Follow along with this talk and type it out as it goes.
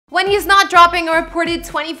is not dropping a reported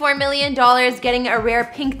 $24 million getting a rare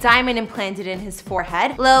pink diamond implanted in his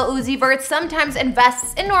forehead. Lil Uzi Vert sometimes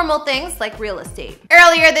invests in normal things like real estate.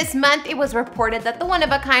 Earlier this month, it was reported that the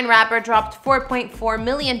one-of-a-kind rapper dropped $4.4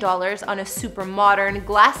 million on a super modern,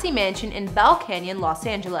 glassy mansion in Bell Canyon, Los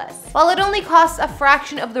Angeles. While it only costs a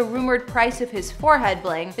fraction of the rumored price of his forehead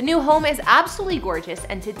bling, the new home is absolutely gorgeous,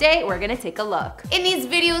 and today we're gonna take a look. In these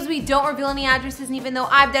videos, we don't reveal any addresses, and even though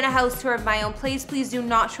I've done a house tour of my own place, please do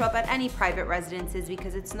not show up at any private residences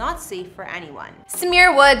because it's not safe for anyone.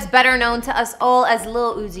 Samir Woods, better known to us all as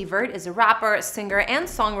Lil Uzi Vert, is a rapper, singer, and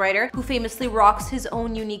songwriter who famously rocks his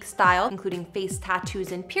own unique style, including face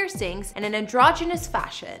tattoos and piercings, and an androgynous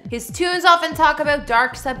fashion. His tunes often talk about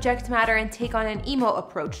dark subject matter and take on an emo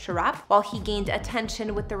approach to rap, while he gained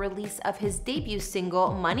attention with the release of his debut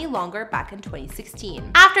single, Money Longer, back in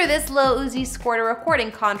 2016. After this, Lil Uzi scored a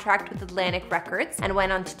recording contract with Atlantic Records and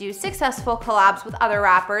went on to do successful collabs with other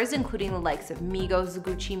rappers, including the likes of Migos,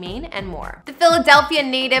 Gucci Mane, and more. The Philadelphia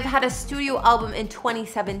native had a studio album in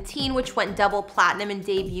 2017 which went double platinum and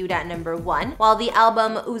debuted at #1, while the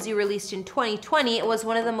album Uzi released in 2020 was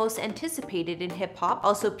one of the most anticipated in hip-hop,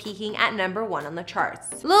 also peaking at #1 on the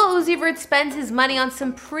charts. Lil Uzi Vert spends his money on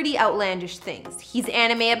some pretty outlandish things. He's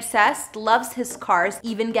anime obsessed, loves his cars,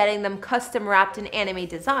 even getting them custom wrapped in anime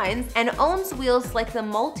designs, and owns wheels like the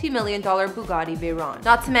multi-million-dollar Bugatti Veyron.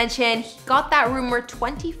 Not to mention, he got that rumored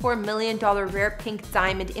 $24 million rare pink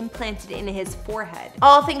diamond implanted in his forehead.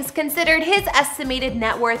 All things considered, his estimated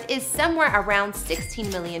net worth is somewhere around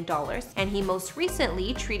 $16 million, and he most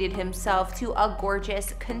recently treated himself to a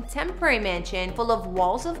gorgeous contemporary mansion full of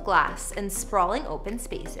walls of glass and sprawling open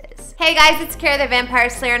spaces. Hey guys, it's Kara the Vampire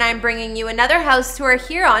Slayer, and I'm bringing you another house tour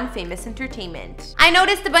here on Famous Entertainment. I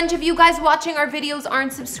noticed a bunch of you guys watching our videos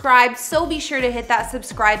aren't subscribed, so be sure to hit that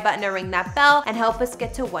subscribe button and ring that bell and help us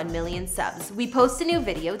get to 1 million subs. We post a new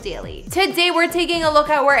video daily. Today we're taking a look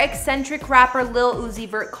at where eccentric rapper Lil Uzi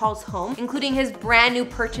Vert calls home, including his brand new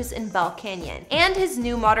purchase in Bell Canyon. And his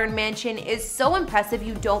new modern mansion is so impressive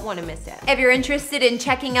you don't want to miss it. If you're interested in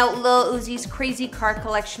checking out Lil Uzi's crazy car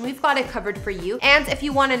collection, we've got it covered for you. And if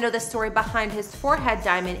you want to know the story behind his forehead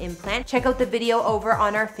diamond implant, check out the video over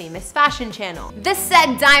on our Famous Fashion channel. This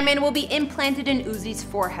said diamond will be implanted in Uzi's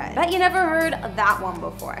forehead. Bet you never heard of that one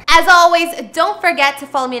before. As always, don't forget to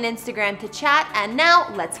follow me on Instagram to chat, and now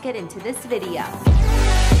let's get into this video.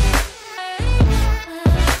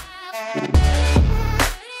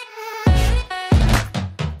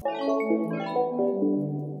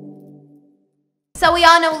 So we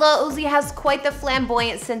all know Lil Uzi has quite the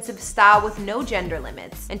flamboyant sense of style with no gender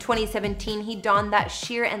limits. In 2017, he donned that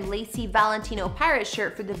sheer and lacy Valentino pirate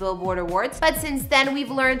shirt for the Billboard Awards, but since then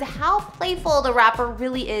we've learned how playful the rapper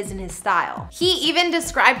really is in his style. He even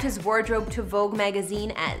described his wardrobe to Vogue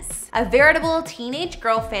magazine as a veritable teenage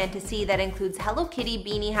girl fantasy that includes Hello Kitty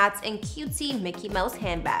beanie hats and cutesy Mickey Mouse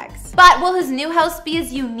handbags. But will his new house be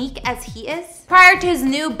as unique as he is? Prior to his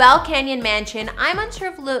new Bell Canyon mansion, I'm unsure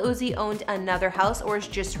if Lil Uzi owned another house or is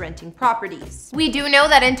just renting properties. We do know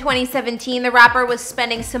that in 2017, the rapper was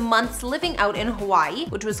spending some months living out in Hawaii,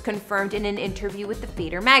 which was confirmed in an interview with the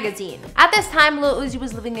Fader magazine. At this time, Lil Uzi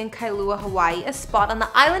was living in Kailua, Hawaii, a spot on the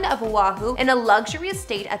island of Oahu, in a luxury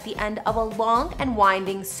estate at the end of a long and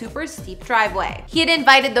winding, super steep driveway. He had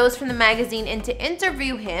invited those from the magazine in to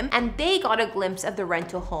interview him, and they got a glimpse of the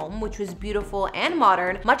rental home, which was beautiful and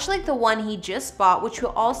modern, much like the one he just bought, which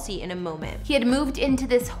we'll all see in a moment. He had moved into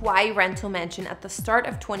this Hawaii rental mansion at the start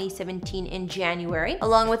of 2017 in January,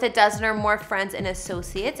 along with a dozen or more friends and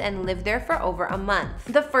associates, and lived there for over a month.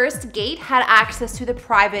 The first gate had access to the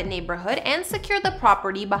private neighborhood and secured the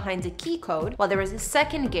property behind a key code, while there was a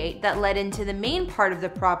second gate that led into the main part of the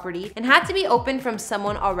property and had to be opened from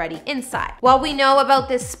someone already inside. What we know about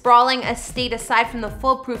this sprawling estate, aside from the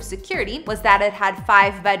foolproof security, was that it had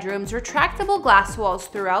 5 bedrooms, retractable glass walls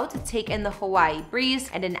throughout to take in the Hawaii breeze,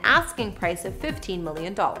 and an asking price of $15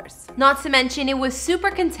 million. Not to mention, it was super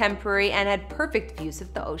contemporary and had perfect views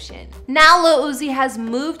of the ocean. Now Lil Uzi has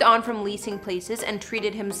moved on from leasing places and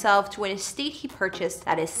treated himself to an estate he purchased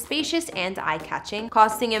that is spacious and eye-catching,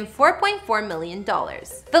 costing him $4.4 million.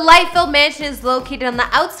 The light-filled mansion is located on the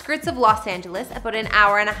outskirts of Los Angeles, about an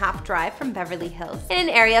hour-and-a-half drive from Beverly Hills, in an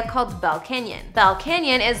area called Bell Canyon. Bell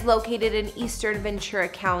Canyon is located in eastern Ventura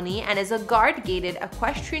County and is a guard-gated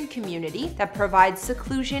equestrian community that provides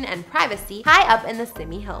seclusion and privacy high up in the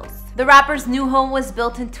Simi Hills. The rapper's new home home was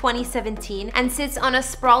built in 2017 and sits on a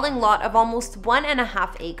sprawling lot of almost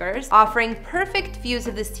 1.5 acres, offering perfect views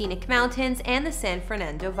of the scenic mountains and the San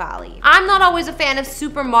Fernando Valley. I'm not always a fan of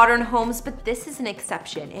super modern homes, but this is an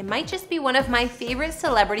exception. It might just be one of my favorite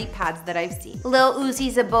celebrity pads that I've seen. Lil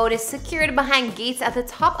Uzi's abode is secured behind gates at the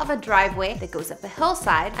top of a driveway that goes up a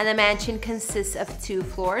hillside, and the mansion consists of 2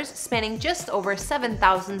 floors, spanning just over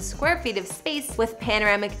 7,000 square feet of space with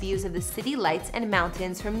panoramic views of the city lights and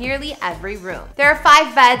mountains from nearly every room. There are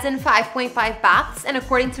 5 beds and 5.5 baths, and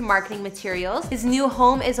according to marketing materials, his new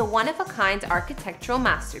home is a one-of-a-kind architectural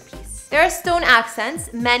masterpiece. There are stone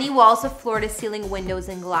accents, many walls of floor-to-ceiling windows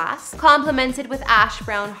and glass, complemented with ash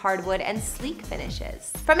brown hardwood and sleek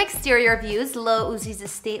finishes. From exterior views, Lil Uzi's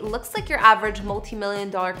estate looks like your average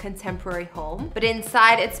multi-million-dollar contemporary home, but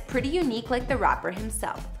inside it's pretty unique like the rapper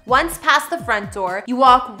himself. Once past the front door, you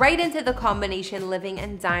walk right into the combination living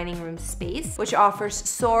and dining room space, which offers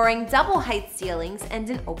soaring double-height ceilings and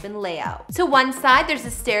an open layout. To one side, there's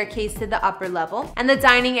a staircase to the upper level, and the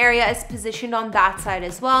dining area is positioned on that side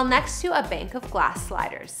as well, next to a bank of glass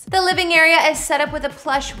sliders. The living area is set up with a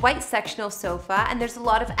plush white sectional sofa, and there's a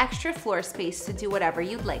lot of extra floor space to do whatever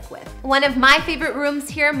you'd like with. One of my favorite rooms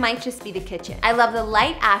here might just be the kitchen. I love the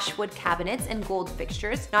light ash wood cabinets and gold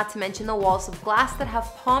fixtures, not to mention the walls of glass that have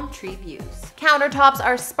palm tree views. Countertops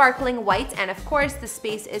are sparkling white, and of course the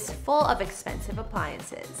space is full of expensive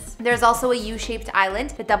appliances. There's also a U-shaped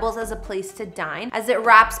island that doubles as a place to dine, as it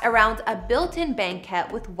wraps around a built-in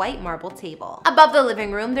banquette with white marble table. Above the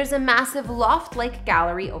living room, there's a massive loft-like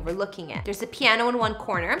gallery overlooking it. There's a piano in one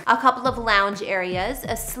corner, a couple of lounge areas,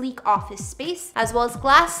 a sleek office space, as well as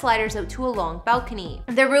glass sliders out to a long balcony.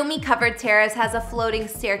 The roomy covered terrace has a floating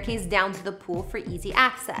staircase down to the pool for easy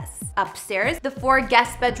access. Upstairs, the 4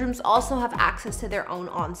 guest bedrooms also have access to their own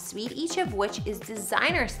ensuite, each of which is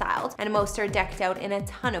designer styled, and most are decked out in a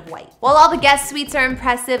ton of white. While all the guest suites are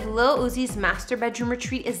impressive, Lil Uzi's master bedroom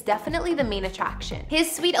retreat is definitely the main attraction. His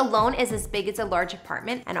suite alone is as big as a large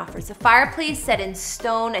apartment and offers a fireplace set in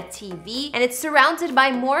stone, a TV, and it's surrounded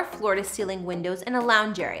by more floor-to-ceiling windows and a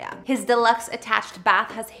lounge area. His deluxe attached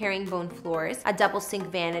bath has herringbone floors, a double sink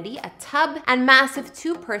vanity, a tub, and massive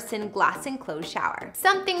 2-person glass enclosed shower.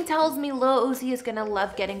 Something tells me Lil Uzi is gonna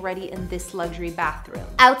love getting ready in this luxury bathroom.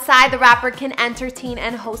 Outside, the rapper can entertain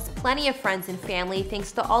and host plenty of friends and family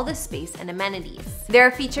thanks to all the space and amenities. There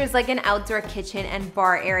are features like an outdoor kitchen and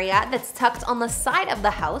bar area that's tucked on the side of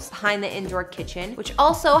the house behind the indoor kitchen, which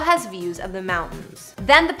also has views of the mountains.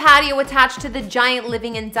 Then the patio attached to the giant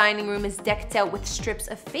living and dining room is decked out with strips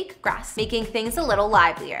of fake grass, making things a little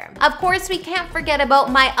livelier. Of course, we can't forget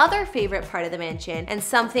about my other favorite part of the mansion, and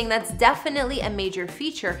something that's definitely a major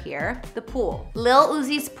feature here, the pool. Lil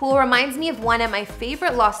Uzi's pool reminds me of one of my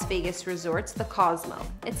favorite Las Vegas resorts, the Cosmo.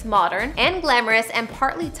 It's modern and glamorous and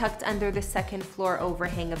partly tucked under the 2nd floor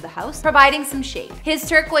overhang of the house, providing some shade. His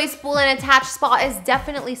turquoise pool and attached spa is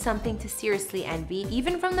definitely something to seriously envy.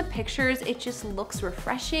 Even from the pictures, it just looks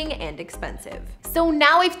refreshing and expensive. So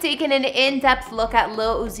now we've taken an in-depth look at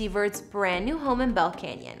Lil Uzi Vert's brand new home in Bell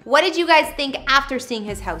Canyon. What did you guys think after seeing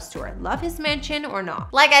his house tour? Love his mansion or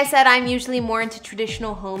not? Like I said, I'm usually more into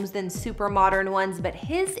traditional homes than super modern ones, but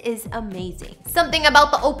his is amazing. Something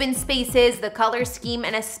about the open spaces, the color scheme,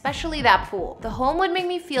 and especially that pool. The home would make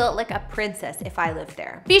me feel like a princess if I lived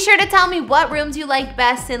there. Be sure to tell me what rooms you like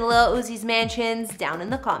best in Lil Uzi's mansions down in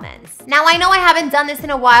the comments. Now, I know I haven't done this in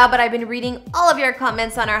a while, but I've been reading all of your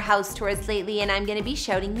comments on our house tours lately, and I'm gonna be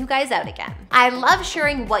shouting you guys out again. I love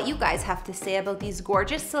sharing what you guys have to say about these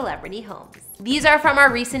gorgeous celebrity homes. These are from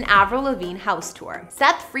our recent Avril Lavigne house tour.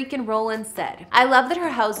 Seth freaking Rowland said, "I love that her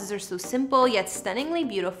houses are so simple yet stunningly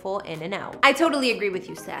beautiful in and out." I totally agree with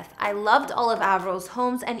you, Seth. I loved all of Avril's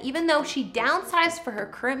homes, and even though she downsized for her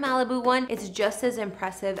current Malibu one, it's just as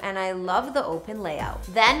impressive, and I love the open layout.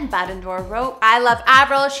 Then Badendor wrote, "I love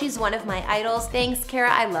Avril, she's one of my idols. Thanks,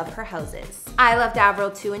 Kara, I love her houses." I loved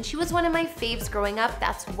Avril too, and she was one of my faves growing up.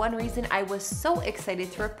 That's one reason I was so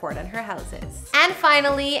excited to report on her houses. And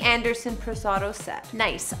finally, Anderson Prasad said,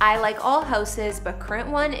 "Nice, I like all houses, but current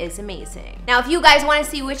one is amazing." Now, if you guys want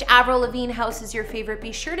to see which Avril Lavigne house is your favorite,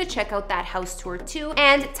 be sure to check out that house tour too,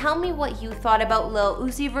 and tell me what you thought about Lil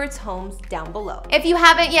Uzi Vert's homes down below. If you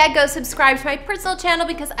haven't yet, go subscribe to my personal channel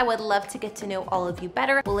because I would love to get to know all of you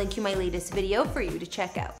better. We'll link you my latest video for you to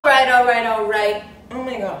check out. All right. Oh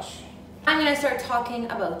my gosh. I'm gonna start talking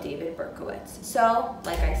about David Berkowitz. So,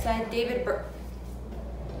 like I said,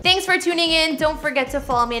 Thanks for tuning in. Don't forget to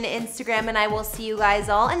follow me on Instagram, and I will see you guys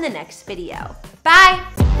all in the next video.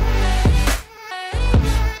 Bye!